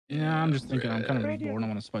Yeah, I'm just thinking. I'm kind of bored. I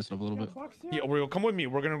want to spice it up a little bit. Yeah, Oreo, come with me.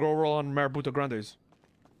 We're gonna go roll on Marabouta Grandes.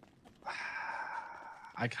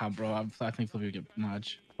 I can't, bro. I think Flippy would get mad.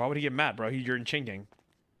 Why would he get mad, bro? You're in Chang Gang.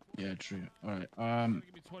 Yeah, true. All right.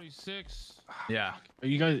 Give me 26. Yeah. Are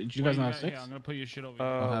you guys? Do you guys not have 6? Yeah, I'm gonna put your shit over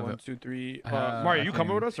here. 1, 2, 3. Mario, you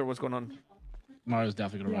coming with us or what's going on? Mario's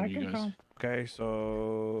definitely gonna run you guys. Come. Okay,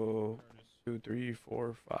 so 2, 3,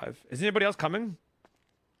 4, 5. Is anybody else coming?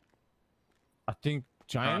 I think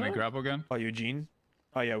Giant. Let me grab again. Oh, Eugene.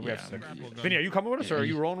 Oh yeah, we have 6. grapple gun. Vinny, are you coming with us or are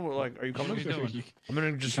you rolling with, like? Are you coming? What are we doing? I'm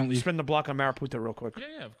gonna just can't leave. spin the block on Marabouta real quick.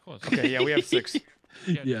 Yeah, of course. Okay, yeah, we have 6.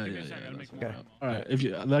 Yeah. Yeah. Okay. All right. If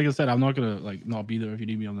you, like I said, I'm not gonna not be there if you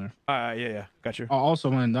need me on there. Yeah, got you. Also,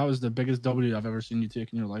 man, that was the biggest W I've ever seen you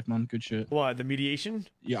take in your life, man. Good shit. What, the mediation?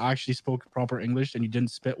 You actually spoke proper English and you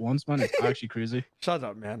didn't spit once, man. It's actually crazy, Shut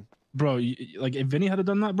up, man. bro. Like if Vinny had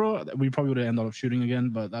done that, bro, we probably would have ended up shooting again.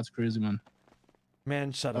 But that's crazy, man.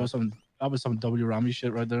 Man, shut That up. was some W Ramee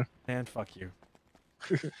shit right there. Man, fuck you.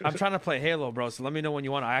 I'm trying to play Halo, bro. So let me know when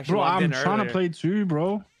you want. I actually Bro, logged I'm in trying earlier. to play too,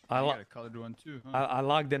 bro. I You got a colored one too. Huh? I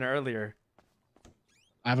logged in earlier.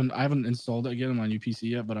 I haven't installed it again on my new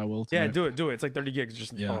PC yet, but I will. Yeah, tonight. do it. It's like 30 gigs.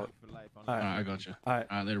 Just install it. All right, I got you. All right,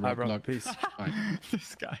 All right, later, all right, bro. bro. Good luck. Peace. All right.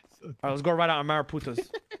 This guy. All right, let's go right out on Maraboutas.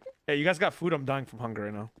 Hey, you guys got food? I'm dying from hunger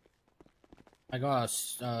right now. I got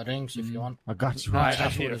rings if you want. I got you. I got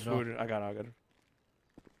need food a as well. food. I got it.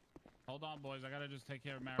 Hold on, boys. I gotta just take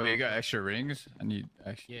care of Mary. Wait, you got extra rings? I need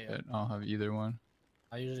extra. Yeah. I don't have either one.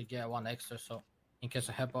 I usually get 1 extra, so in case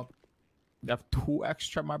I help up. You have 2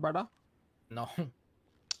 extra, my brother. No.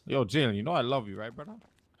 Yo, Jalen, you know I love you, right, brother?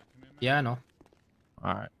 Yeah, I know.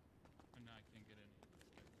 All right.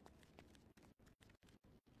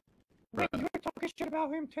 Wait, you were talking shit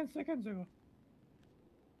about him 10 seconds ago.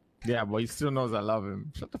 Yeah, but he still knows I love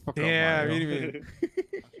him. Shut the fuck up. Yeah, Mario. Jalen,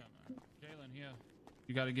 here.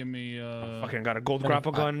 You gotta give me. Fucking got a gold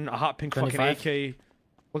grapple gun, a hot pink fucking 25? AK.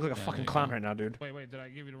 Look like a Yeah, fucking there you clown go. right now, dude. Wait, did I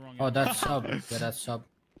give you the wrong? Oh, ammo? that's sub. Yeah, that's sub.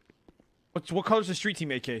 What color's the street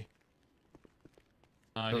team AK? You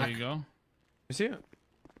Here you go. see it?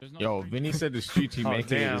 There's no Yo, street- Vinny said the street team Oh, AK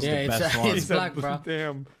damn. is Yeah, the it's best a- one. it's black, bro.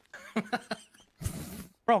 Damn.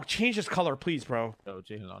 Bro, change this color, please, bro. Yo,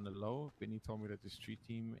 Jalen, on the low, Vinny told me that the street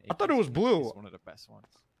team I thought it was blue. is one of the best ones.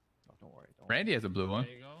 So don't worry. Don't Randy has a blue one.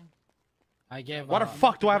 There you go. I gave. Why the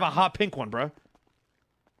fuck do I have a hot pink one, bro?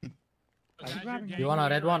 Guys, you're grabbing- getting You want a your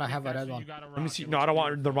red one? I right have a there, red so one. you gotta Let me rock see. it. No, I What's don't your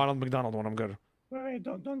want red the Ronald McDonald one. I'm good. Wait,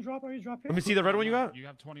 don't drop. Are you dropping? Let me see the red one you got. You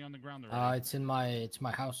have 20 on the ground already. It's in my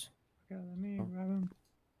house. Okay, let me grab him.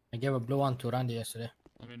 I gave a blue one to Randy yesterday.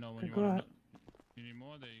 Let me know when Okay, you go want ahead. it. You need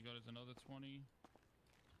more? There you go. There's another 20.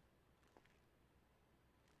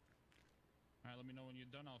 Alright, let me know when you're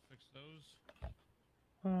done. I'll fix those.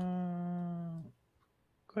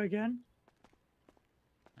 Go again.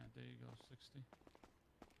 Alright, there you go. 60.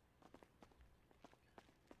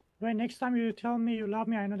 Wait, next time you tell me you love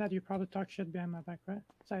me, I know that you probably talk shit behind my back, right?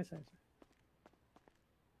 Sorry.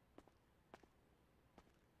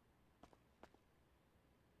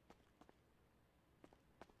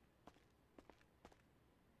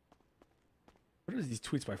 What are these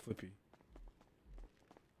tweets by Flippy?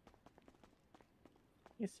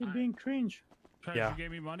 Is he being cringe? Trash, Yeah. you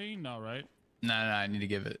gave me money? No, right? No, I need to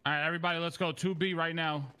give it. Alright, everybody, let's go. 2B right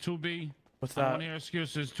now. 2B. What's I don't that? want to hear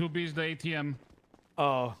excuses. 2B's the ATM.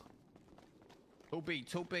 Oh, 2B,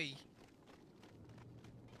 2B.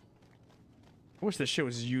 I wish this shit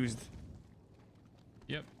was used.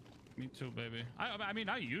 Yep. Me too, baby. I mean,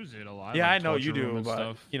 I use it a lot. Yeah, like I know you torture room do, and but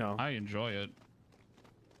stuff. you know. I enjoy it.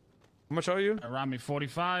 How much are you? Around me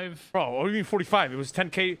 45. Bro, what do you mean 45? It was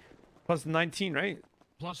 10K plus 19, right?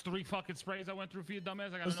 Plus 3 fucking sprays I went through for you, dumbass.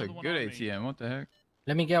 I got That's a another one good on me. ATM. What the heck?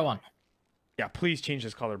 Let me get one. Yeah, please change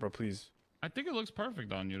this color, bro, please. I think it looks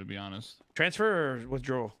perfect on you, to be honest. Transfer or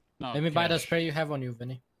withdrawal? No, Let me buy the cash. spray you have on you,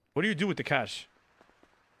 Vinny. What do you do with the cash?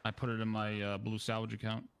 I put it in my blue salvage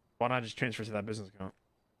account Why not just transfer to that business account?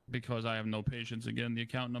 because I have no patience again the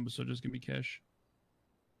account number, so just give me cash.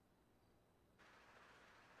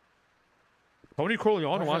 Tony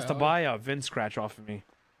Corleone Where's wants that? to buy a VIN scratch off of me.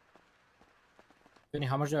 Vinny,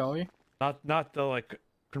 how much do I owe you? Not the like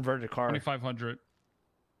converted car. 2,500.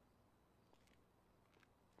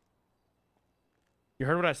 You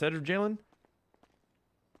heard what I said, Jalen?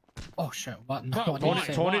 Oh shit! What? No, Bro, what did you why?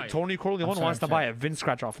 say? Why? Tony Corleone I'm sorry, wants to I'm buy sorry. a VIN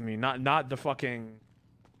scratch off of me, not the fucking,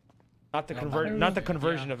 not the Yeah, not the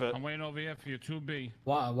conversion Yeah, of it. I'm waiting over here for you. 2B.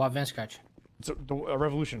 What Vin scratch? It's a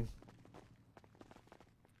revolution.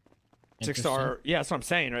 6-star. Yeah, that's what I'm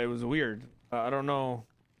saying. Right? It was weird. I don't know.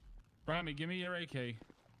 Ramee, give me your AK.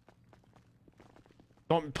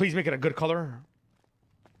 Don't please make it a good color.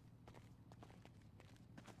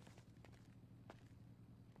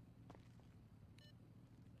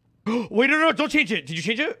 Wait, no, don't change it. Did you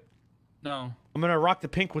change it? No. I'm gonna rock the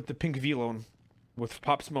pink with the pink V-Lone with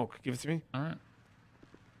Pop Smoke. Give it to me. All right.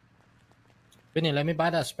 Vinny, let me buy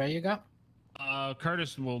that spray you got.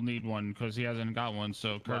 Curtis will need one because he hasn't got one,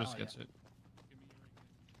 so Curtis gets it.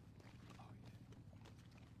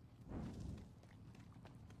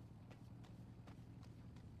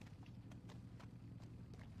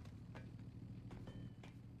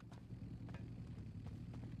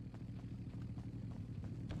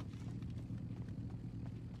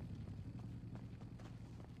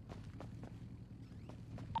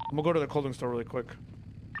 I'm gonna go to the clothing store really quick.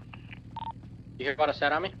 You hear what I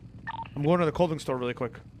said, Ramee? I'm going to the clothing store really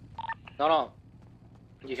quick. No.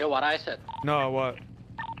 You hear what I said? No, what?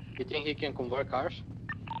 You think he can convert cars?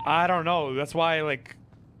 I don't know. That's why, like,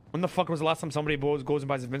 when the fuck was the last time somebody goes and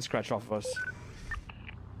buys a VIN scratch off of us?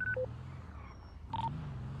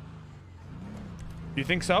 You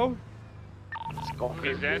think so?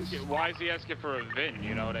 He's asking, why is he asking for a VIN?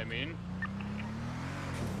 You know what I mean?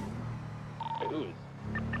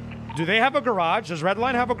 Do they have a garage? Does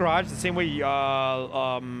Redline have a garage the same way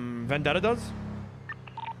Vendetta does?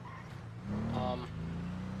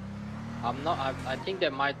 I'm not. I think they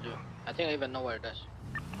might do. I think I even know where it is.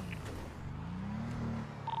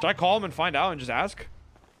 Should I call him and find out and just ask?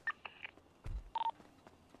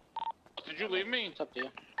 Did you leave me? It's up to you.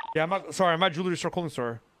 Yeah, I'm at jewelry store, clothing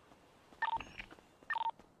store.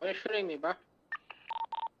 Why are you shooting me, bro?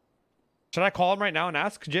 Should I call him right now and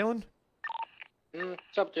ask, Jalen?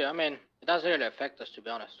 It's up to you. I mean, it doesn't really affect us, to be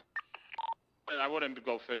honest. I wouldn't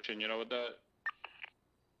go fishing, you know, with that.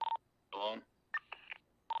 Alone.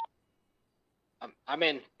 I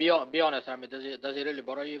mean, be honest. I mean, does it really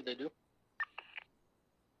bother you if they do?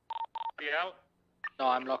 Are you out? No,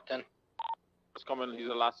 I'm locked in. Just come in. He's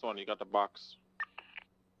the last one. You got the box.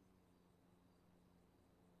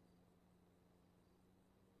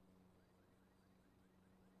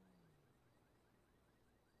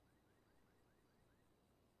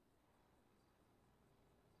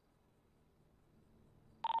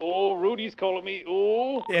 Oh, Rudy's calling me.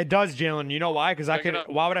 Oh. It does, Jalen. You know why? Because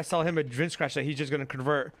why would I sell him a VIN scratch that he's just gonna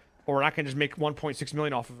convert, or I can just make 1.6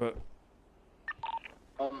 million off of it?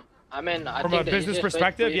 I mean, From a business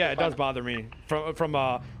perspective, yeah, it does bother me. From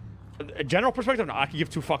a general perspective, no, I can give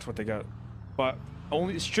two fucks what they get, but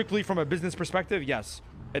only strictly from a business perspective, yes,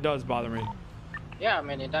 it does bother me. Yeah, I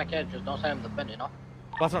mean, in that case, just don't send him the pin, you know.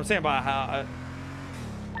 That's what I'm saying about how.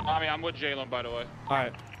 I mean, I'm with Jalen, by the way. All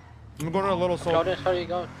right. I'm going to a Little Soul. How you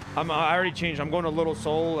going? I already changed. I'm going to Little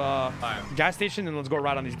Soul gas station, and let's go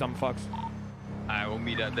ride on these dumb fucks. Alright, we'll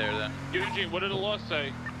meet out there then. Eugene, what did the law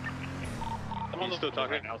say? I'm on the still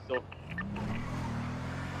talking right now, still.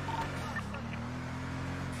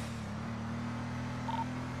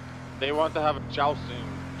 They want to have a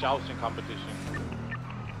jousting competition.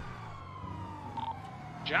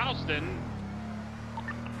 Jousting?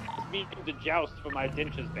 Me to joust for my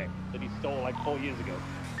dentures back that he stole like 4 years ago.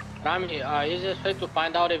 Ramee, easiest way to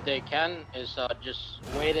find out if they can is just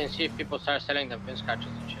wait and see if people start selling them VIN scratches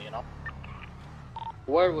and shit, you know?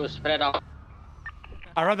 Word will spread out.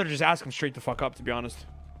 I'd rather just ask him straight the fuck up, to be honest.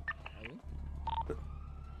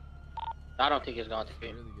 I don't think he's going to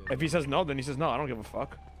be. If he says no, then he says no. I don't give a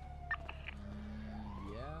fuck.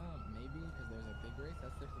 Yeah, maybe, because there's a big race.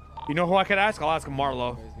 That's different. You know who I could ask? I'll ask him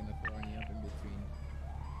Marlo.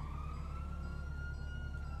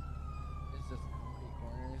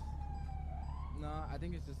 I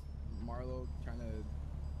think it's just Marlo trying to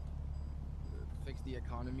fix the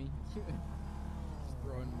economy. Just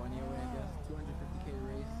throwing money away, I guess. 250K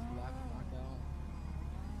race, lap knockout.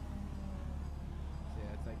 So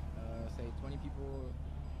yeah, it's like, say 20 people.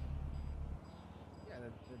 Yeah,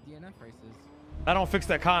 the DNF races. I don't fix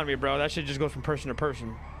the economy, bro. That shit just goes from person to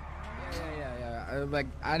person. Yeah. Like,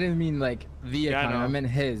 I didn't mean like the economy. I meant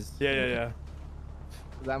his. Yeah.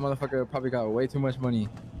 That motherfucker probably got way too much money.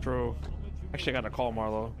 True. Actually, I gotta call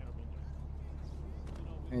Marlo.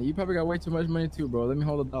 And you probably got way too much money too, bro. Let me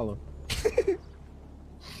hold $1.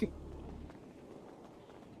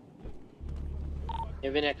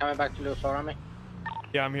 You been coming back to Little Soul, Ramee?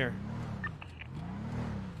 Yeah, I'm here.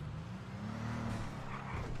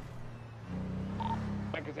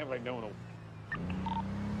 Like I said, like no one.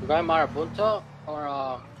 You going Marabunta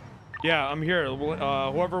or Yeah, I'm here.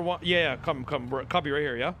 Whoever want. Yeah, come. Copy right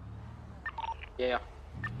here. Yeah. Yeah.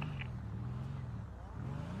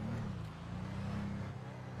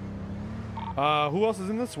 Who else is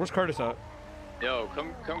in this? Where's Curtis at? Yo,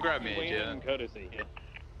 come grab me, yeah. Courtesy, yeah.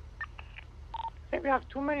 I think we have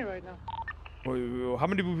too many right now. How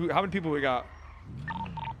many people we got?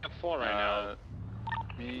 4 right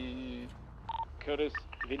Me. now. Curtis,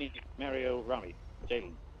 Vinny, Mario, Ramee,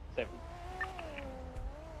 Jalen. 7.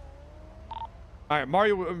 All right,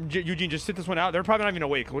 Mario, Eugene, just sit this one out. They're probably not even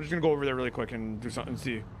awake. We're just gonna go over there really quick and do something and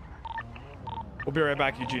see. We'll be right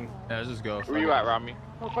back, Eugene. Yeah, let's just go. Where you at, Ramee?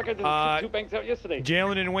 Motherfucker did 2 banks out yesterday.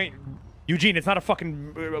 Jalen and Wayne. Eugene, it's not a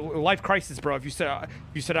fucking life crisis, bro. If you sit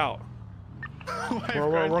out.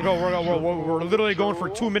 We're literally going for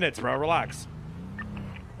 2 minutes, bro. Relax.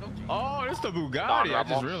 Oh, it's the Bugatti. I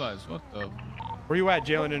just realized. What the? Where you at,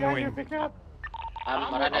 Jalen and Guys, Wayne? you're picking up.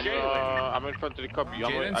 I'm in front of the cubby.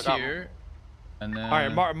 Jalen's here. And then. All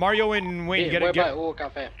right, Mario and Wayne, get a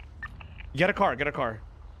car. Get a car.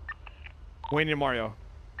 Wayne and Mario.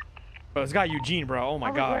 But it's got Eugene, bro. Oh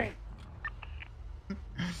my god.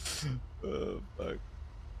 Fuck.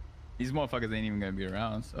 These motherfuckers ain't even gonna be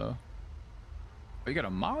around, so. Oh, you got a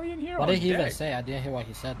Molly in here? What did he even say? I didn't hear what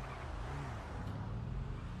he said.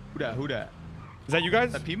 Who that? Is that you guys?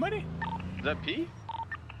 Is that P money? Is that P?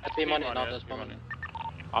 That's P money, not this money.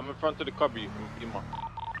 I'm in front of the cubby.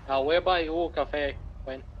 Where by you, cafe,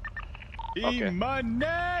 Wayne? P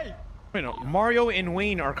money! Wait, no. Mario and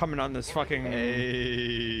Wayne are coming on this fucking.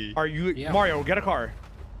 Hey. Are you Mario? Get a car.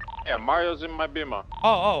 Yeah, Mario's in my Beamer.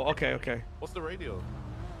 Oh, okay. What's the radio?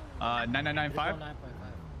 9995.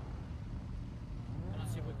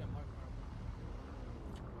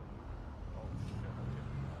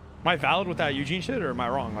 Am I valid with that Eugene shit, or am I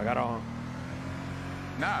wrong? Like, I don't.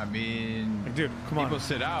 Nah, I mean, like, dude, come on. People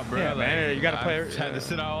sit out, bro. Yeah, like, man, you gotta play. I've had to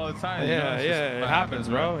sit out all the time. Yeah, you know, it happens,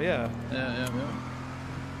 bro. Yeah.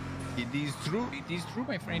 It is true,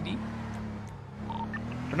 my friendy.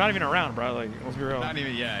 They're not even around, bro. Like, let's be real. Not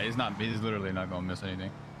even. Yeah, he's not. He's literally not gonna miss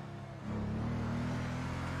anything.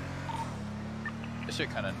 This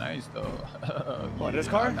shit kind of nice though. What, this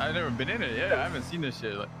car? I've never been in it. Yeah, I haven't seen this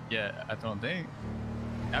shit. Like, yeah, I don't think.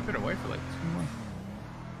 I've been away for like 2 months.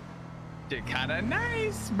 Shit kind of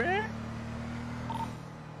nice, man.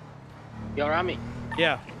 Yo, Ramee.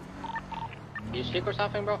 Yeah. You sleep or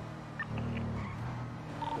something, bro?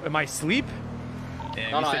 Am I asleep?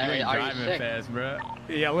 Damn, you said you ain't driving fast, bro.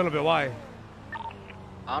 Yeah, a little bit. Why?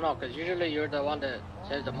 I don't know, cause usually you're the one that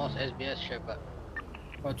says the most SBS shit, but.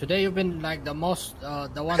 Well, today you've been like the most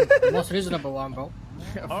reasonable one, bro.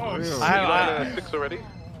 Oh, I have 6 already.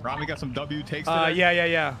 Ramee got some W takes today.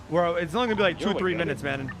 Yeah. Well, it's only gonna be like 2-3 minutes,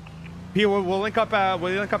 man. P, we'll link up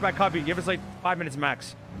at Cubby. Give us like 5 minutes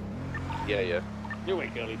max. Yeah. You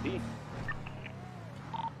wait, girly D.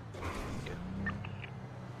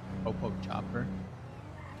 Popo chopper.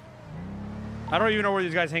 I don't even know where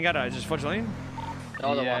these guys hang out at. Is it just Fudge Lane?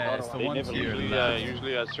 It's the one here.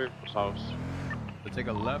 Usually at Circle's house. So take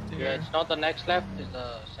a left here. Yeah, it's not the next left, it's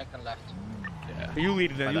the second left. Yeah. You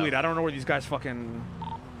lead it then. You lead. I don't know where these guys fucking.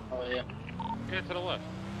 Oh yeah. Yeah, to the left.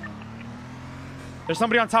 There's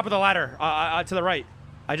somebody on top of the ladder. To the right.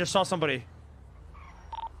 I just saw somebody.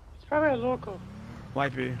 It's probably a local.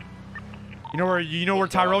 Might be. You know where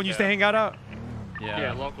Tyrone used to hang out at?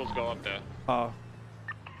 Yeah, locals go up there. Oh.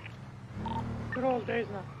 Good old days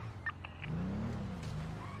now.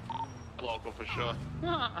 Local for sure.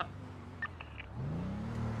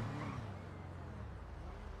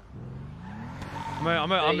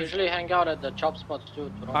 They usually hang out at the chop spots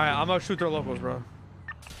too. Alright, I'm gonna shoot their locals, bro.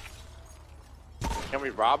 Can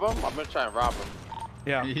we rob them? I'm gonna try and rob them.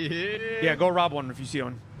 Yeah, go rob one if you see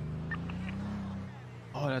one.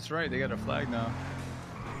 Oh, that's right. They got a flag now.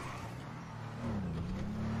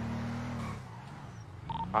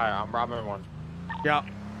 Alright, I'm robbing one. Yeah.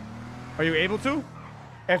 Are you able to?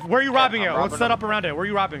 Where are you robbing it? Let's set up around it. Where are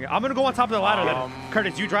you robbing it? I'm gonna go on top of the ladder then.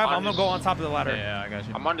 Curtis, you drive. I'm gonna go on top of the ladder. Yeah, I got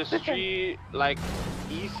you. I'm on the street, like,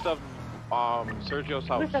 east of Sergio's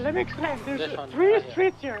house. Listen, let me explain. There's 3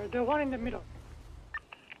 streets here. The one in the middle.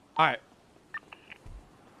 All right.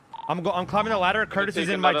 I'm climbing the ladder. Curtis is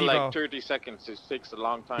in my depot. Like 30 seconds. It takes a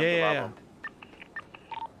long time to rob Yeah. him.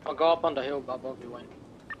 I'll go up on the hill above you, Wayne.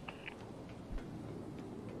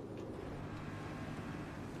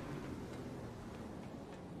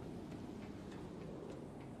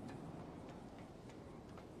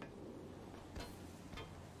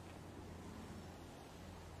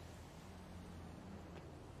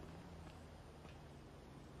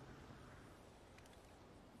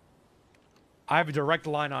 I have a direct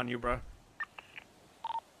line on you, bro.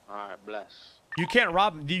 Alright, bless. You can't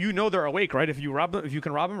rob. Do you know they're awake, right? If you rob them, if you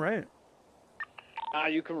can rob them, right?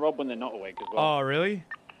 You can rob when they're not awake as well. Oh, really?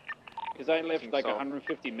 Because I left like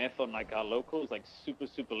 150 meth on like our locals, like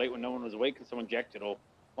super late when no one was awake, and someone jacked it all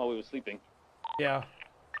while we were sleeping. Yeah.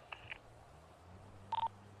 I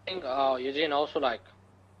think Eugene also like,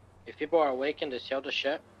 if people are awake and they sell the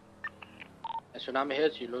shit, and tsunami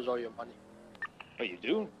hits, you lose all your money. Oh, you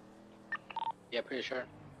do? Yeah, pretty sure.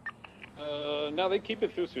 No, they keep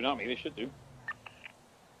it through Tsunami. They should do.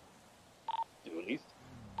 Do at least.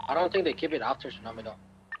 I don't think they keep it after Tsunami though.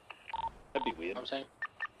 That'd be weird. You know what I'm saying?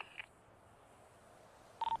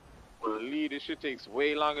 Well, Lee, this shit takes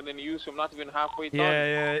way longer than you, so I'm not even halfway done.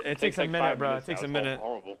 Yeah, it takes a like minute, 5 bro. It minutes takes now. a It's minute.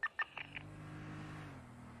 Horrible.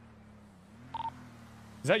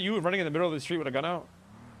 Is that you running in the middle of the street with a gun out?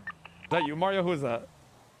 Is that you, Mario? Who is that?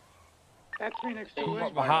 That's me next to Hey,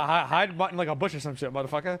 it. Hide button like a bush or some shit,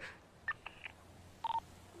 motherfucker.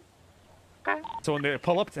 Okay. So when they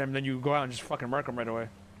pull up to him, then you go out and just fucking mark him right away.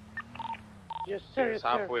 Yes, sir. It's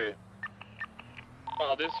Yes, sir. halfway.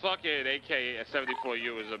 Oh, this fucking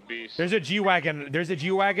AK-74U is a beast. There's a G-Wagon. There's a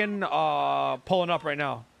G-Wagon pulling up right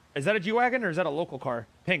now. Is that a G-Wagon or is that a local car?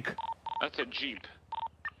 Pink. That's a Jeep.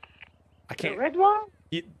 I The can't. red one?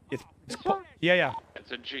 It's This one? yeah.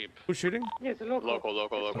 It's a Jeep. Who's shooting? Yes, the local.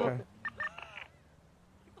 Local. Okay.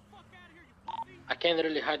 I can't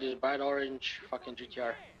really hide this bright orange fucking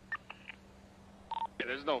GTR. Yeah,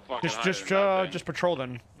 there's no fucking Just patrol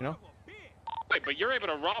then, you know? Wait, but you're able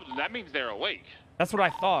to rob them. That means they're awake. That's what I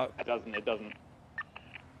thought. It doesn't. It doesn't.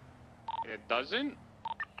 It doesn't?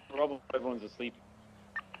 Probably everyone's asleep.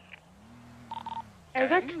 And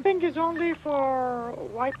that thing is only for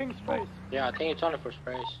wiping sprays. Yeah, I think it's only for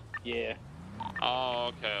sprays. Yeah.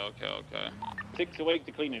 Oh, okay. 6 awake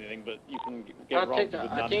to clean anything, but you can get I robbed think, with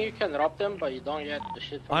I none. think you can rob them, but you don't get the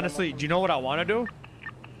shit from Honestly, them. do you know what I want to do?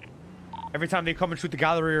 Every time they come and shoot the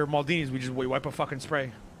gallery or Maldini's, we wipe a fucking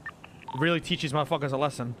spray. It really teaches motherfuckers a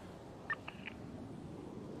lesson.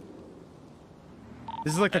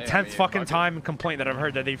 This is like the 10th fucking time complaint that I've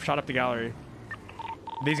heard that they've shot up the gallery.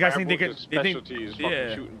 These guys think they could. They think,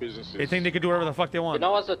 shooting businesses. they think they could do whatever the fuck they want. You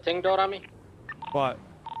know what's the thing though, Ramee? What?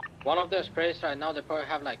 One of their sprays right now, they probably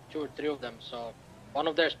have like 2 or 3 of them. So one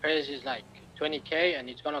of their sprays is like 20k, and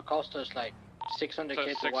it's gonna cost us like 600k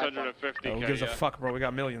to wipe them. 650K. Who gives a fuck, bro? We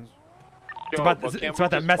got millions. Yo, about- but it's can't about we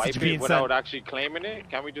that just message wipe being it without sent. actually claiming it?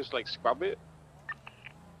 Can we just like scrub it?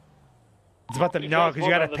 It's about the no, because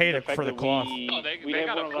you gotta pay for the cloth. Oh, they have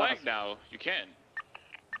got one a of flag us. now. You can.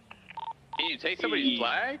 Can you take somebody's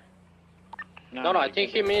flag? No, I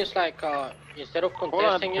think he means like instead of Hold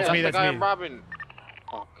on, contesting it. that's me, the that's guy me. I'm robbing.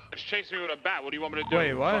 Just chase me with a bat. What do you want me to do?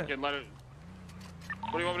 Wait, what? Fucking let it...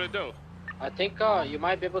 What do you want me to do? I think you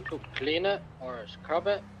might be able to clean it or scrub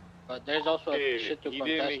it, but there's also Hey, shit to he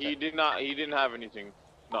contest didn't. He it. did not. He didn't have anything.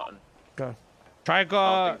 Nothing. Okay. Try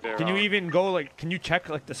don't think they're can you on. even go like? Can you check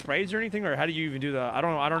like the sprays or anything, or how do you even do that? I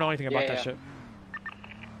don't know anything about Yeah, that yeah. shit.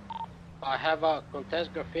 I have a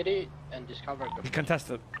contest graffiti and discover You graffiti. contest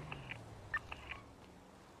it.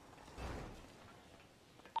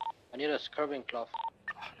 I need a scrubbing cloth.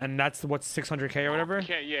 And that's what's 600k or whatever.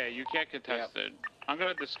 You can't contest it. I'm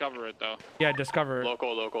gonna discover it though. Yeah, discover it.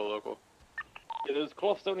 Local. Yeah, those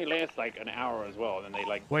cloths only last like an hour as well, and then they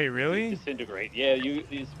like Wait, really? disintegrate. Yeah,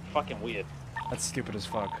 it's fucking weird. That's stupid as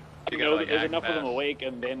fuck. You You gotta, know, like, there's act enough of them fast. awake,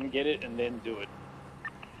 and then get it, and then do it.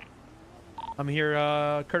 I'm here,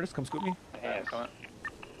 Curtis. Come scoop me. Ass. How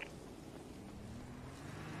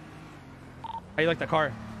you like that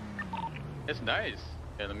car? It's nice.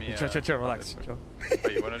 Yeah, let me. Chill, relax. Chill. Oh,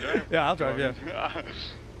 you wanna drive? Yeah, I'll drive. Yeah.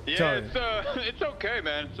 Yeah, Sorry. it's okay,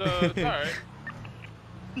 man. It's alright.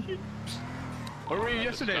 Where were you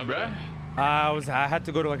yesterday, bruh? I had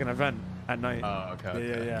to go to like an event at night. Oh,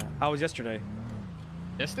 okay. Yeah. How was yesterday?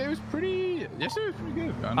 Yesterday was pretty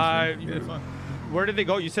good. Honestly. We had fun. Where did they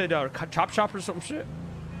go? You said chop shop or some shit.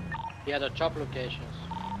 Yeah, the chop locations.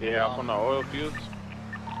 Yeah, up on the oil fields.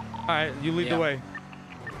 All right, you lead the Yeah. way.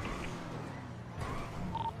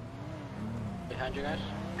 Behind you guys.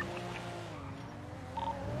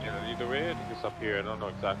 Yeah, either way, I think it's up here. I don't know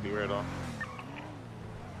exactly where though.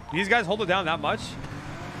 These guys hold it down that much?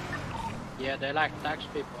 Yeah, they like tax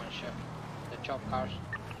people and shit. They chop cars.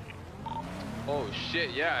 Oh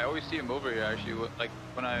shit, yeah, I always see him over here actually, like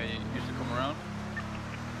when I used to come around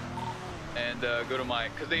and go to my,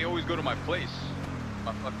 cause they always go to my place,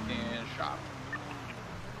 my fucking shop.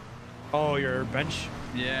 Oh, your bench?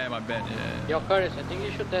 Yeah, my bench. Yeah. Yo, Curtis, I think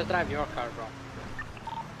you should test drive your car, bro.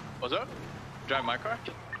 What's up? Drive my car?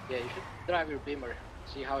 Yeah, you should drive your Beamer.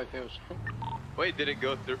 See how it feels. Wait, did it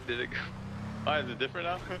go through? Did it go? Oh, is it different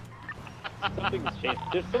now? Something's changed.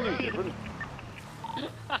 There's something different.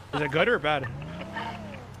 Is it good or bad?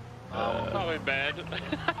 Probably bad.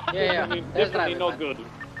 Yeah, I mean, test definitely drive it, not man. good.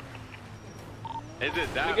 Is it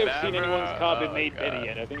I that think bad, I've seen bro? anyone's car been Oh, made better God.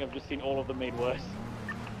 yet. I think I've just seen all of them made worse.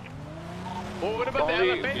 Well, what about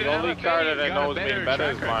the The only car that I know is made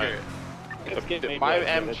better is mine. It's getting made My worse,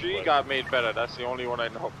 yeah, that's M3 worse. got made better. That's the only one I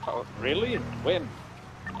know about. Really? When?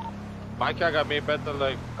 My car got made better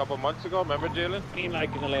like a couple months ago. Remember, Jalen? I mean,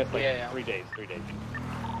 like in the last like Yeah. 3 days. 3 days.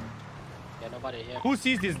 Yeah, nobody here. Who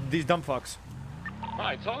sees these dumb fucks? Oh,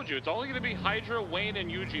 I told you, it's only gonna be Hydra, Wayne,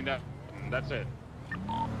 and Eugene. That's it.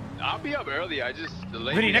 I'll be up early. I just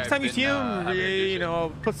delayed. Vinny, next time you see him, you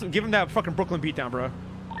know, give him that fucking Brooklyn beatdown, bro.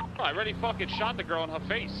 Oh, I already fucking shot the girl in her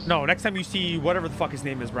face. No, next time you see whatever the fuck his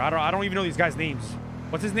name is, bro. I don't even know these guys' names.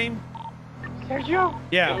 What's his name? Sergio?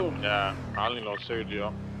 Yeah. Yeah, I only know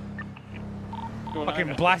Sergio.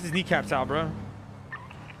 Fucking blast his kneecaps out, bro.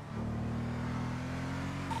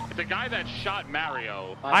 The guy that shot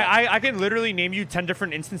Mario. I can literally name you 10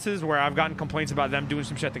 different instances where I've gotten complaints about them doing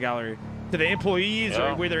some shit at the gallery. To the employees,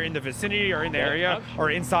 or whether in the vicinity, or in the area, or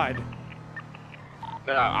inside.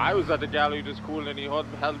 Yeah, I was at the gallery just cool and he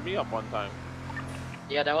held me up one time.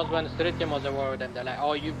 Yeah, that was when the street team was over with them. They're like,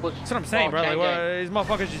 oh, you put. That's what I'm saying, bro. Like, well, these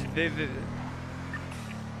motherfuckers just. They...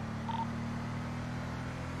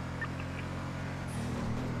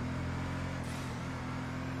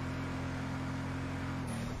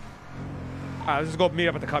 Alright, let's just go meet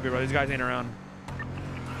up at the cubby, bro. These guys ain't around.